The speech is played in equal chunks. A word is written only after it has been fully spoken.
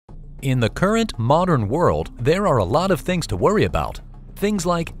In the current modern world, there are a lot of things to worry about. Things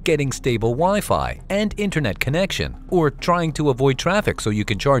like getting stable Wi-Fi and internet connection, or trying to avoid traffic so you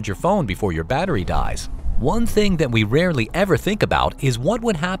can charge your phone before your battery dies. One thing that we rarely ever think about is what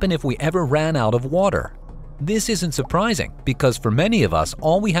would happen if we ever ran out of water. This isn't surprising because for many of us,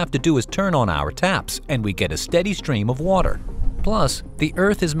 all we have to do is turn on our taps and we get a steady stream of water. Plus, the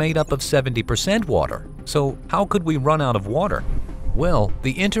Earth is made up of 70% water, so how could we run out of water? Well,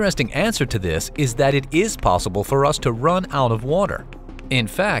 the interesting answer to this is that it is possible for us to run out of water. In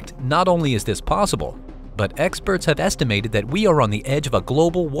fact, not only is this possible, but experts have estimated that we are on the edge of a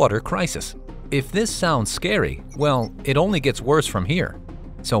global water crisis. If this sounds scary, well, it only gets worse from here.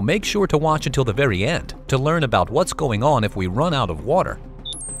 So make sure to watch until the very end to learn about what's going on if we run out of water.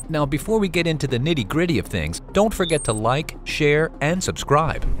 Now, before we get into the nitty-gritty of things, don't forget to like, share, and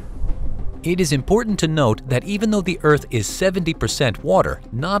subscribe. It is important to note that even though the Earth is 70% water,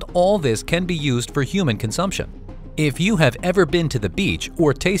 not all this can be used for human consumption. If you have ever been to the beach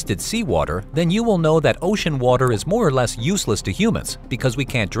or tasted seawater, then you will know that ocean water is more or less useless to humans because we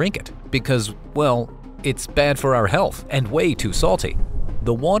can't drink it. Because, well, it's bad for our health and way too salty.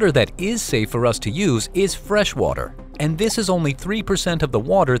 The water that is safe for us to use is fresh water, and this is only 3% of the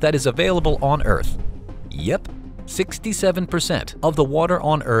water that is available on Earth. Yep, 67% of the water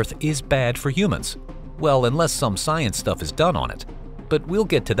on Earth is bad for humans. Well, unless some science stuff is done on it. But we'll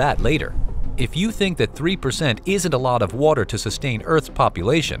get to that later. If you think that 3% isn't a lot of water to sustain Earth's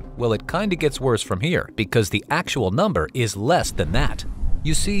population, well, it kinda gets worse from here because the actual number is less than that.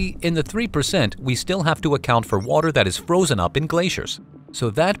 You see, in the 3%, we still have to account for water that is frozen up in glaciers. So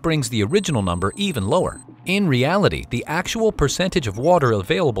that brings the original number even lower. In reality, the actual percentage of water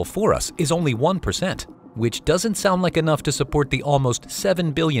available for us is only 1%, which doesn't sound like enough to support the almost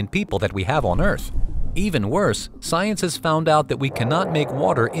 7 billion people that we have on Earth. Even worse, science has found out that we cannot make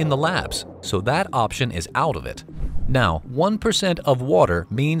water in the labs, so that option is out of it. Now, 1% of water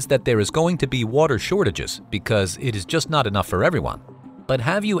means that there is going to be water shortages because it is just not enough for everyone. But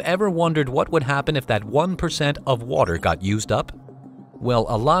have you ever wondered what would happen if that 1% of water got used up? Well,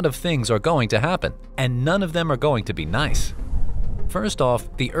 a lot of things are going to happen, and none of them are going to be nice. First off,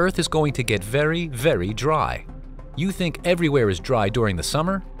 the Earth is going to get very, very dry. You think everywhere is dry during the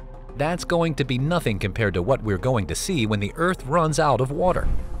summer? That's going to be nothing compared to what we're going to see when the Earth runs out of water.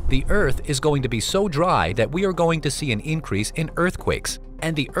 The Earth is going to be so dry that we are going to see an increase in earthquakes,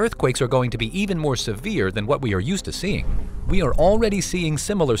 and the earthquakes are going to be even more severe than what we are used to seeing. We are already seeing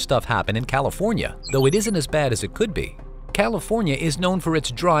similar stuff happen in California, though it isn't as bad as it could be. California is known for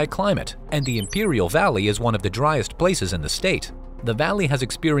its dry climate, and the Imperial Valley is one of the driest places in the state. The valley has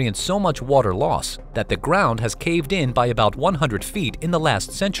experienced so much water loss that the ground has caved in by about 100 feet in the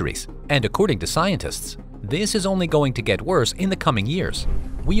last centuries, and according to scientists, this is only going to get worse in the coming years.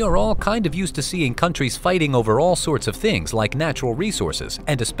 We are all kind of used to seeing countries fighting over all sorts of things like natural resources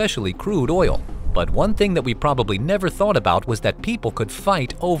and especially crude oil. But one thing that we probably never thought about was that people could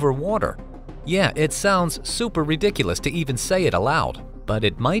fight over water. Yeah, it sounds super ridiculous to even say it aloud, but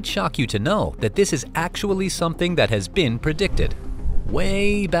it might shock you to know that this is actually something that has been predicted.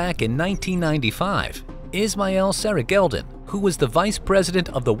 Way back in 1995, Ismail Sergeldin, who was the vice president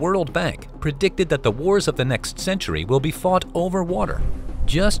of the World Bank, predicted that the wars of the next century will be fought over water.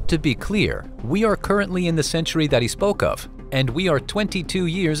 Just to be clear, we are currently in the century that he spoke of, and we are 22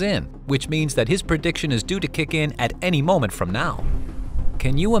 years in, which means that his prediction is due to kick in at any moment from now.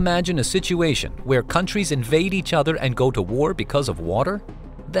 Can you imagine a situation where countries invade each other and go to war because of water?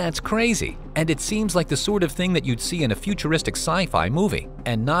 That's crazy, and it seems like the sort of thing that you'd see in a futuristic sci-fi movie,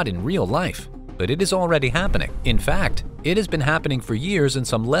 and not in real life. But it is already happening. In fact, it has been happening for years in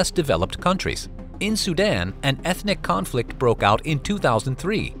some less developed countries. In Sudan, an ethnic conflict broke out in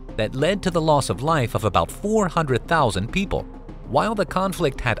 2003 that led to the loss of life of about 400,000 people. While the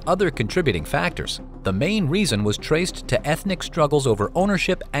conflict had other contributing factors, the main reason was traced to ethnic struggles over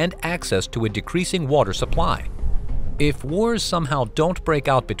ownership and access to a decreasing water supply. If wars somehow don't break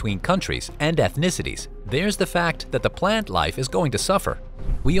out between countries and ethnicities, there's the fact that the plant life is going to suffer.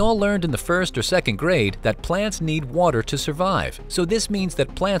 We all learned in the first or second grade that plants need water to survive, so this means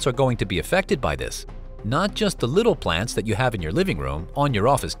that plants are going to be affected by this. Not just the little plants that you have in your living room, on your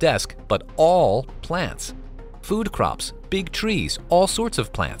office desk, but all plants. Food crops, big trees, all sorts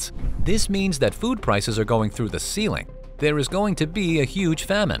of plants. This means that food prices are going through the ceiling. There is going to be a huge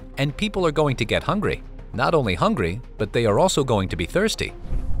famine, and people are going to get hungry. Not only hungry, but they are also going to be thirsty.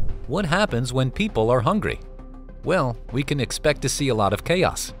 What happens when people are hungry? Well, we can expect to see a lot of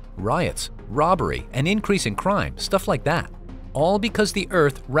chaos, riots, robbery, and increase in crime, stuff like that. All because the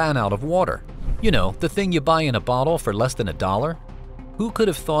Earth ran out of water. You know, the thing you buy in a bottle for less than $1? Who could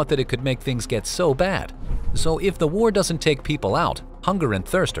have thought that it could make things get so bad? So if the war doesn't take people out, hunger and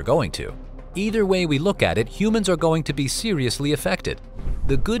thirst are going to. Either way we look at it, humans are going to be seriously affected.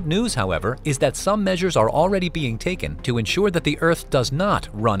 The good news, however, is that some measures are already being taken to ensure that the Earth does not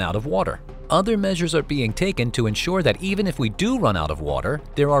run out of water. Other measures are being taken to ensure that even if we do run out of water,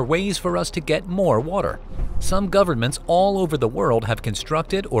 there are ways for us to get more water. Some governments all over the world have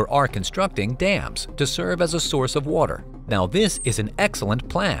constructed or are constructing dams to serve as a source of water. Now this is an excellent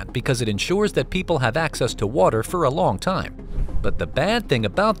plan because it ensures that people have access to water for a long time. But the bad thing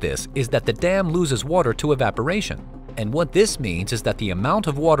about this is that the dam loses water to evaporation. And what this means is that the amount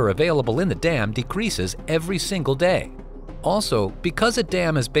of water available in the dam decreases every single day. Also, because a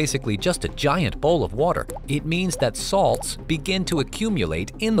dam is basically just a giant bowl of water, it means that salts begin to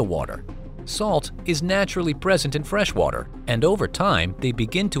accumulate in the water. Salt is naturally present in fresh water, and over time they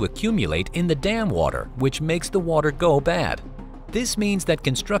begin to accumulate in the dam water, which makes the water go bad. This means that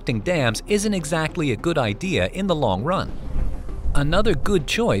constructing dams isn't exactly a good idea in the long run. Another good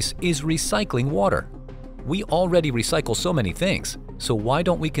choice is recycling water. We already recycle so many things, so why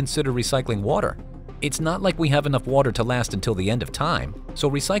don't we consider recycling water? It's not like we have enough water to last until the end of time, so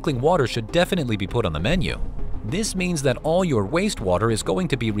recycling water should definitely be put on the menu. This means that all your wastewater is going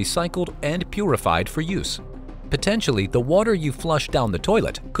to be recycled and purified for use. Potentially, the water you flush down the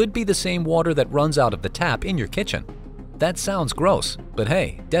toilet could be the same water that runs out of the tap in your kitchen. That sounds gross, but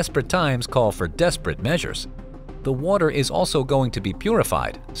hey, desperate times call for desperate measures. The water is also going to be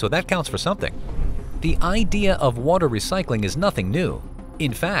purified, so that counts for something. The idea of water recycling is nothing new.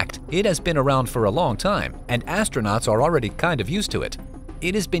 In fact, it has been around for a long time, and astronauts are already kind of used to it.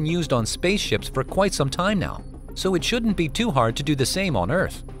 It has been used on spaceships for quite some time now, so it shouldn't be too hard to do the same on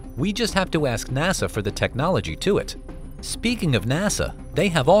Earth. We just have to ask NASA for the technology to it. Speaking of NASA, they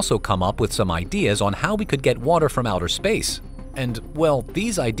have also come up with some ideas on how we could get water from outer space. And, well,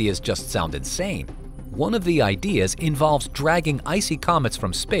 these ideas just sound insane. One of the ideas involves dragging icy comets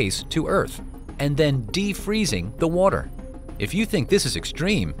from space to Earth and then defreezing the water. If you think this is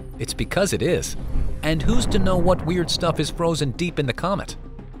extreme, it's because it is. And who's to know what weird stuff is frozen deep in the comet?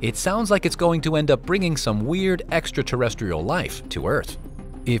 It sounds like it's going to end up bringing some weird extraterrestrial life to Earth.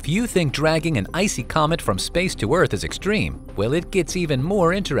 If you think dragging an icy comet from space to Earth is extreme, well, it gets even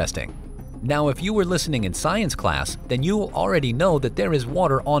more interesting. Now, if you were listening in science class, then you will already know that there is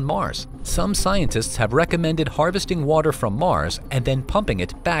water on Mars. Some scientists have recommended harvesting water from Mars and then pumping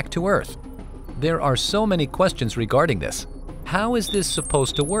it back to Earth. There are so many questions regarding this. How is this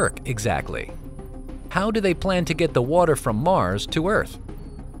supposed to work exactly? How do they plan to get the water from Mars to Earth?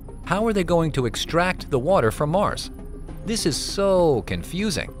 How are they going to extract the water from Mars? This is so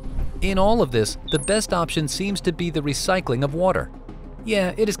confusing. In all of this, the best option seems to be the recycling of water.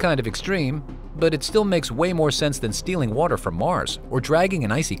 Yeah, it is kind of extreme, but it still makes way more sense than stealing water from Mars or dragging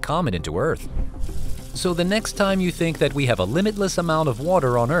an icy comet into Earth. So the next time you think that we have a limitless amount of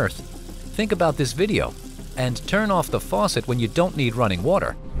water on Earth, think about this video and turn off the faucet when you don't need running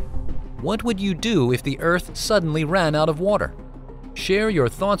water. What would you do if the Earth suddenly ran out of water? Share your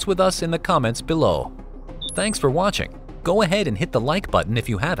thoughts with us in the comments below. Thanks for watching. Go ahead and hit the like button if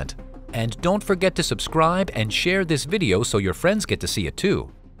you haven't. And don't forget to subscribe and share this video so your friends get to see it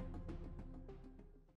too.